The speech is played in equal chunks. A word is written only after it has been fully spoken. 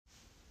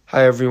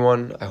Hi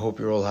everyone, I hope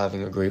you're all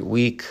having a great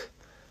week.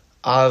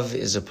 Av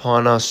is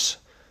upon us,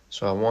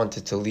 so I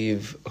wanted to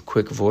leave a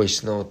quick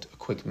voice note, a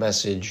quick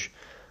message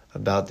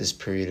about this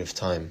period of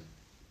time.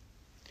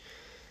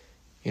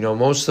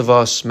 Most of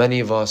us, many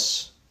of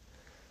us,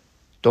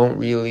 don't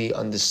really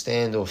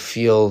understand or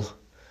feel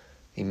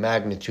the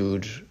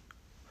magnitude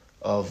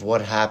of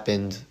what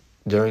happened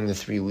during the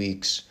 3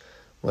 weeks,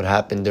 what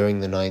happened during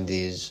the 9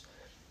 days,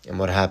 and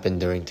what happened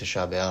during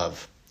Tesha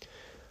BeAv.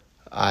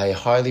 I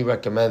highly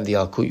recommend the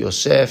Yalkut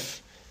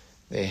Yosef.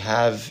 They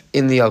have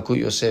in the Yalkut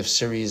Yosef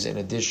series an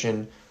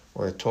edition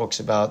where it talks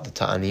about the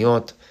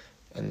Ta'aniyot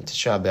and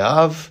Tesha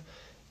BeAv,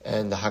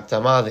 and the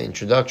Hakdama, the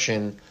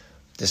introduction,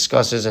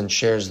 discusses and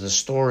shares the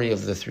story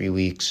of the 3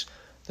 weeks,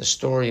 the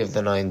story of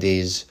the 9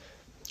 days,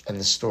 and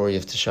the story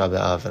of Tesha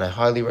BeAv. And I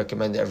highly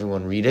recommend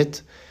everyone read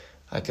it.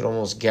 I could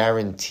almost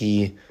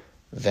guarantee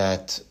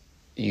that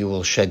you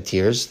will shed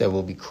tears, there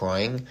will be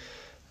crying.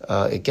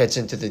 It gets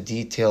into the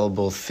detail,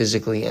 both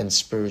physically and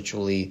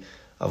spiritually,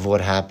 of what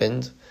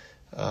happened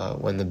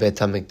when the Beit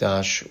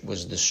Hamikdash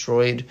was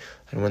destroyed,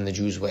 and when the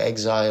Jews were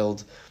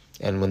exiled,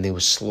 and when they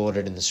were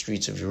slaughtered in the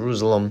streets of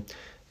Jerusalem.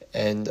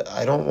 And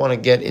I don't want to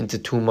get into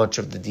too much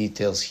of the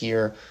details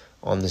here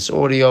on this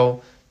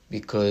audio,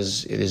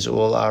 because it is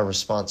all our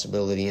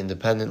responsibility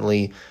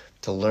independently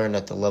to learn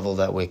at the level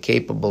that we're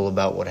capable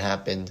about what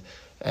happened,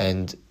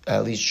 and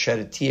at least shed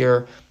a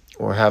tear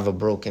or have a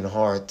broken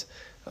heart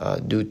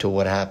due to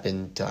what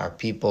happened to our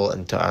people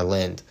and to our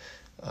land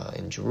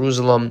in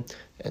Jerusalem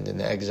and in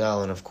the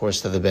exile, and of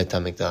course to the Beit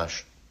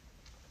Hamikdash.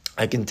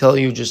 I can tell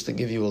you, just to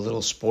give you a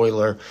little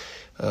spoiler,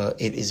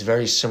 it is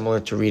very similar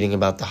to reading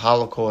about the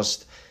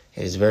Holocaust.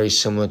 It is very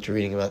similar to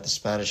reading about the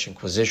Spanish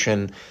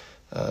Inquisition.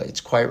 It's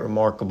quite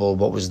remarkable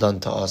what was done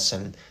to us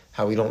and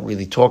how we don't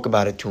really talk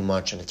about it too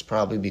much, and it's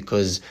probably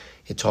because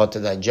it's hard to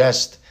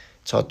digest,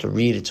 it's hard to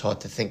read, it's hard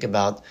to think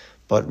about,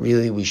 but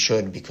really we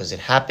should, because it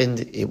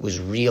happened, it was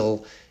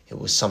real, it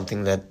was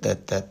something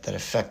that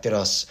affected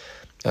us.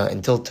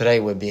 Until today,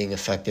 we're being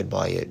affected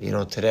by it.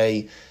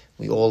 Today,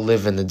 we all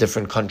live in the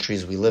different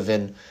countries we live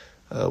in.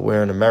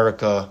 We're in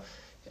America,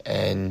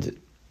 and,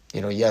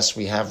 yes,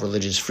 we have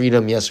religious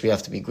freedom, yes, we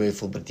have to be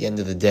grateful, but at the end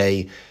of the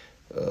day,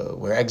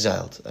 we're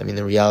exiled.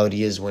 The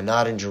reality is we're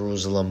not in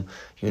Jerusalem,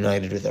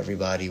 united with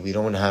everybody. We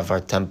don't have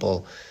our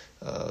temple.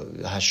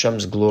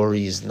 Hashem's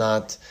glory is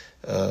not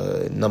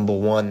number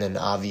one and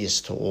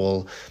obvious to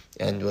all,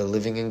 and we're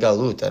living in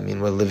Galut.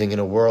 We're living in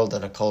a world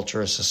and a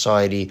culture, a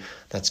society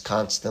that's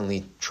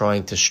constantly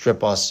trying to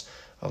strip us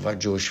of our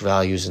Jewish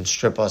values and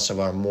strip us of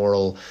our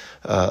moral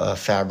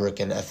fabric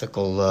and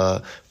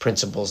ethical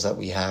principles that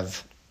we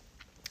have,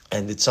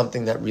 and it's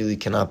something that really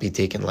cannot be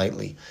taken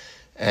lightly.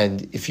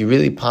 And if you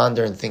really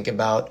ponder and think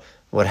about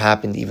what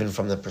happened even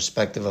from the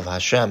perspective of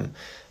Hashem,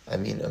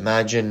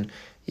 imagine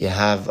you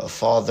have a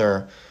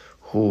father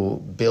who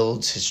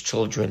builds his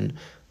children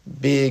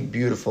big,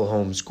 beautiful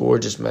homes,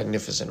 gorgeous,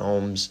 magnificent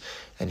homes,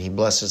 and he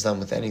blesses them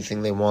with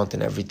anything they want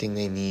and everything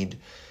they need.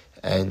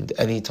 And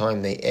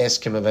anytime they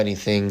ask him of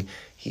anything,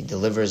 he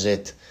delivers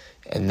it,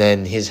 and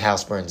then his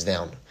house burns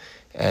down.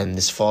 And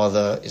this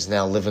father is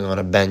now living on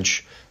a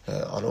bench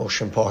on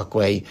Ocean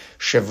Parkway,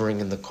 shivering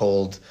in the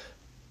cold,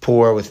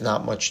 poor with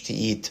not much to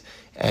eat,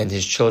 and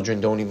his children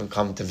don't even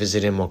come to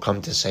visit him or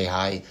come to say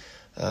hi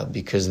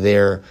because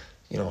they're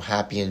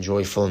happy and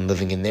joyful and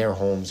living in their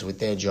homes with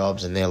their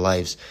jobs and their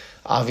lives.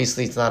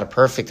 Obviously, it's not a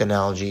perfect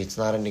analogy. It's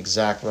not an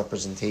exact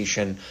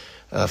representation,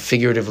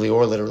 figuratively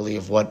or literally,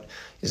 of what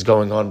is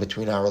going on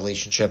between our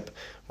relationship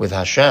with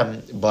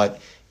Hashem, but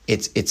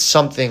it's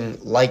something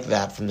like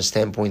that from the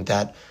standpoint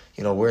that,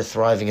 we're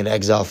thriving in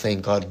exile,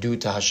 thank God, due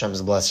to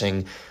Hashem's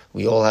blessing.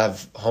 We all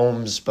have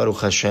homes,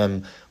 Baruch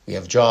Hashem. We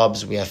have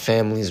jobs, we have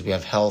families, we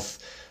have health,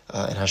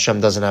 and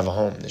Hashem doesn't have a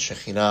home. The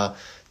Shekhinah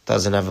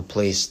doesn't have a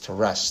place to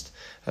rest.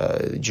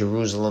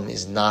 Jerusalem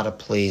is not a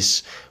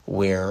place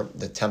where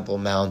the Temple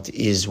Mount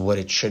is what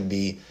it should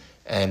be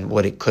and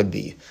what it could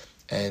be.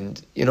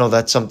 And,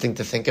 that's something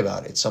to think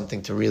about. It's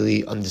something to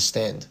really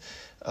understand.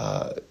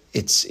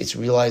 It's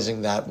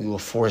realizing that we were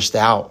forced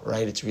out,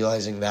 right? It's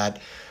realizing that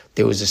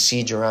there was a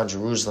siege around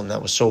Jerusalem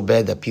that was so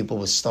bad that people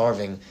were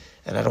starving,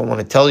 and I don't want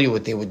to tell you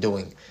what they were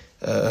doing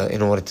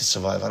in order to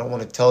survive. I don't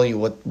want to tell you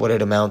what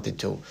it amounted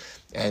to.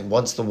 And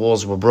once the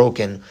walls were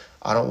broken,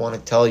 I don't want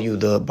to tell you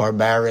the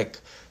barbaric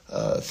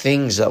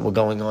things that were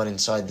going on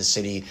inside the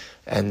city,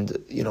 and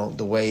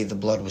the way the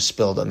blood was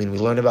spilled. We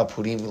learn about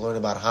Purim, we learn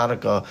about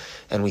Hanukkah,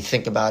 and we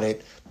think about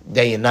it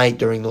day and night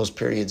during those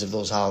periods of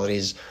those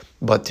holidays.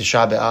 But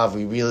Tesha BeAv,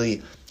 we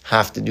really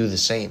have to do the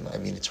same.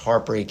 It's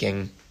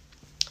heartbreaking,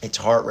 it's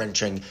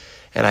heart-wrenching,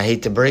 and I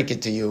hate to break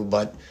it to you,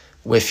 but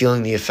we're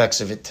feeling the effects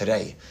of it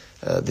today.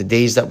 The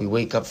days that we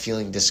wake up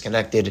feeling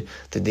disconnected,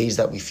 the days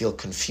that we feel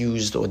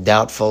confused or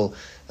doubtful,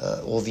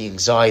 all the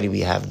anxiety we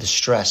have, the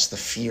stress, the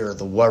fear,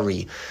 the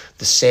worry,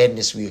 the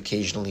sadness we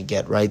occasionally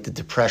get, right? The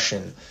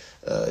depression,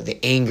 the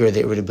anger,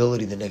 the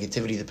irritability, the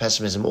negativity, the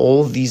pessimism,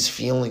 all of these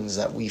feelings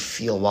that we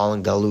feel while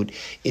in Galut,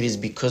 it is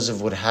because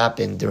of what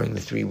happened during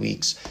the 3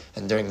 weeks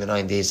and during the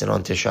 9 days and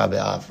on Tesha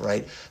BeAv,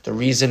 right? The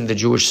reason the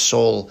Jewish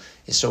soul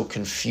is so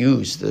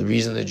confused, the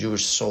reason the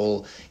Jewish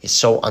soul is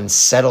so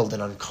unsettled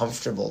and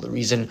uncomfortable, the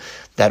reason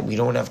that we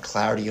don't have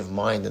clarity of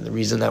mind, and the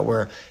reason that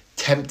we're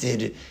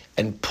tempted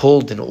and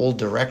pulled in all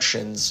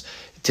directions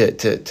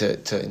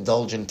to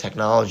indulge in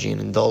technology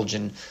and indulge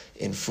in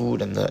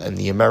food and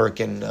the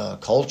American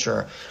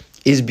culture,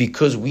 is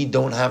because we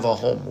don't have a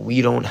home.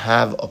 We don't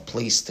have a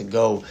place to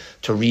go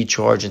to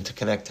recharge and to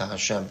connect to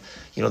Hashem.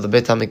 The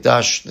Beit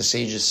Hamikdash, the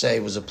sages say,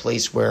 was a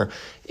place where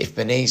if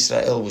Bnei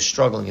Israel was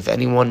struggling, if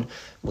anyone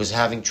was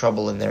having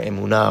trouble in their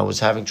emunah, was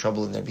having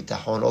trouble in their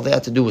bitachon, all they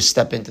had to do was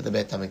step into the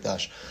Beit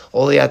Hamikdash.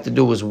 All they had to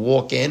do was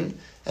walk in,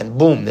 and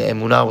boom, the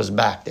emunah was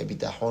back, their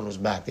bitachon was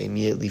back. They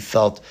immediately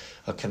felt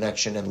a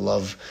connection and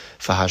love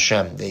for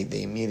Hashem.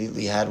 They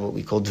immediately had what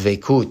we call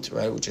dveikut,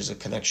 right, which is a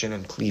connection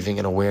and cleaving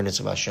and awareness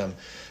of Hashem.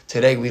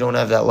 Today, we don't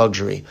have that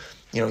luxury.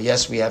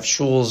 Yes, we have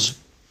shuls,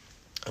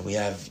 and we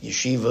have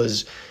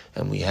yeshivas,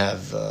 and we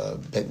have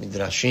bet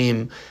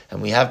midrashim,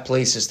 and we have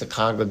places to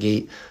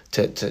congregate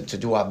to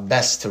do our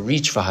best to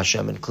reach for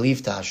Hashem and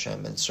cleave to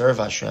Hashem and serve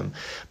Hashem,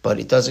 but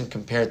it doesn't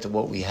compare to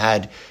what we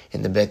had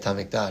in the Beit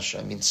Hamikdash.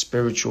 I mean,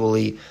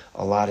 spiritually,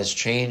 a lot has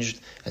changed,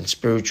 and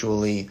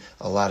spiritually,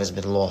 a lot has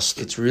been lost.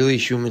 It's really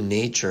human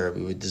nature.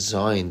 We were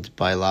designed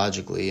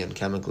biologically and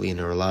chemically and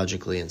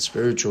neurologically and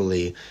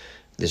spiritually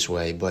this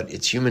way, but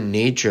it's human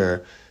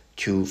nature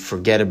to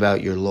forget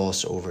about your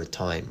loss over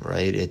time,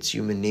 right? It's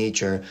human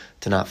nature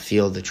to not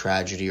feel the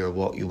tragedy or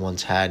what you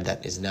once had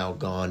that is now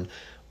gone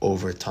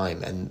over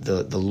time. And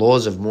the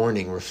laws of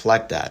mourning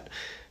reflect that.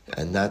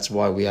 And that's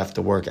why we have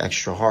to work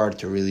extra hard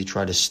to really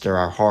try to stir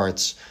our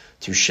hearts,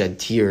 to shed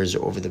tears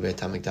over the Beit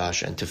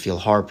HaMikdash and to feel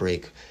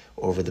heartbreak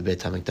over the Beit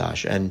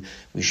HaMikdash. And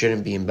we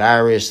shouldn't be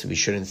embarrassed. We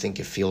shouldn't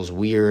think it feels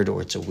weird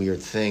or it's a weird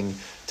thing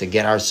to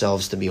get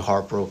ourselves to be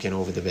heartbroken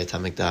over the Beit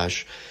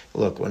HaMikdash.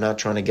 Look, we're not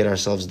trying to get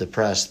ourselves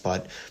depressed,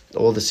 but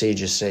all the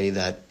sages say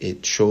that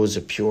it shows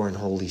a pure and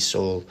holy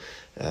soul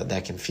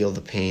that can feel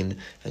the pain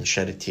and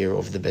shed a tear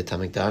over the Beit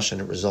HaMikdash, and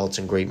it results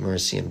in great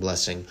mercy and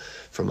blessing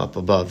from up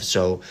above.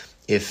 So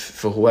if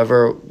for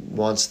whoever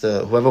wants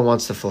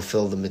to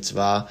fulfill the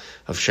mitzvah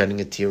of shedding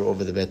a tear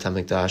over the Beit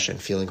HaMikdash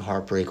and feeling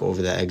heartbreak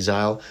over the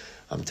exile,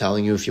 I'm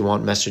telling you, if you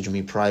want, message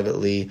me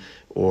privately,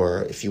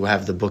 or if you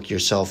have the book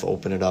yourself,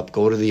 open it up.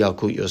 Go to the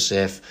Yalkut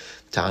Yosef,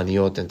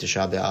 Ta'aniyot and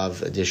Tesha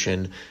BeAv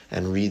edition,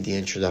 and read the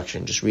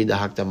introduction. Just read the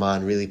Hakdama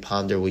and really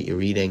ponder what you're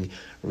reading.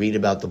 Read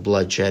about the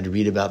bloodshed.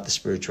 Read about the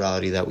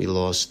spirituality that we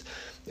lost.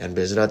 And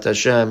Bezrat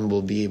Hashem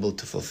will be able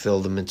to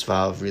fulfill the mitzvah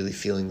of really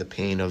feeling the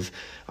pain of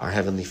our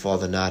Heavenly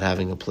Father not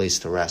having a place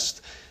to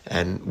rest.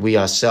 And we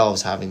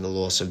ourselves having the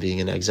loss of being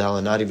in exile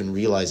and not even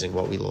realizing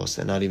what we lost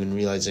and not even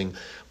realizing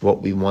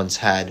what we once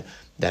had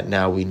that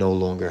now we no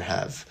longer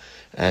have.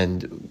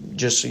 And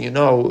just so you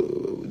know,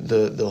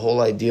 the whole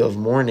idea of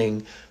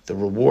mourning, the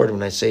reward,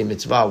 when I say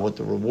mitzvah, what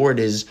the reward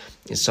is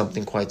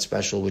something quite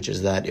special, which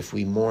is that if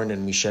we mourn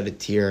and we shed a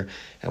tear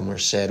and we're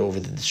sad over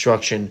the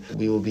destruction,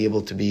 we will be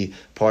able to be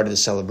part of the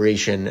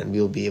celebration, and we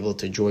will be able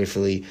to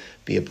joyfully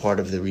be a part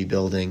of the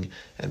rebuilding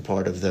and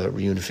part of the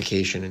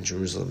reunification in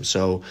Jerusalem.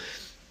 So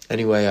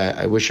anyway,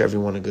 I wish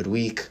everyone a good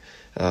week.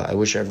 I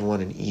wish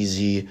everyone an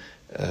easy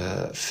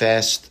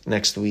fast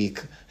next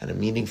week and a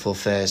meaningful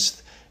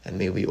fast. And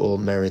may we all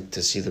merit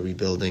to see the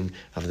rebuilding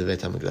of the Beit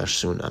HaMikdash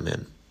soon.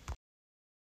 Amen.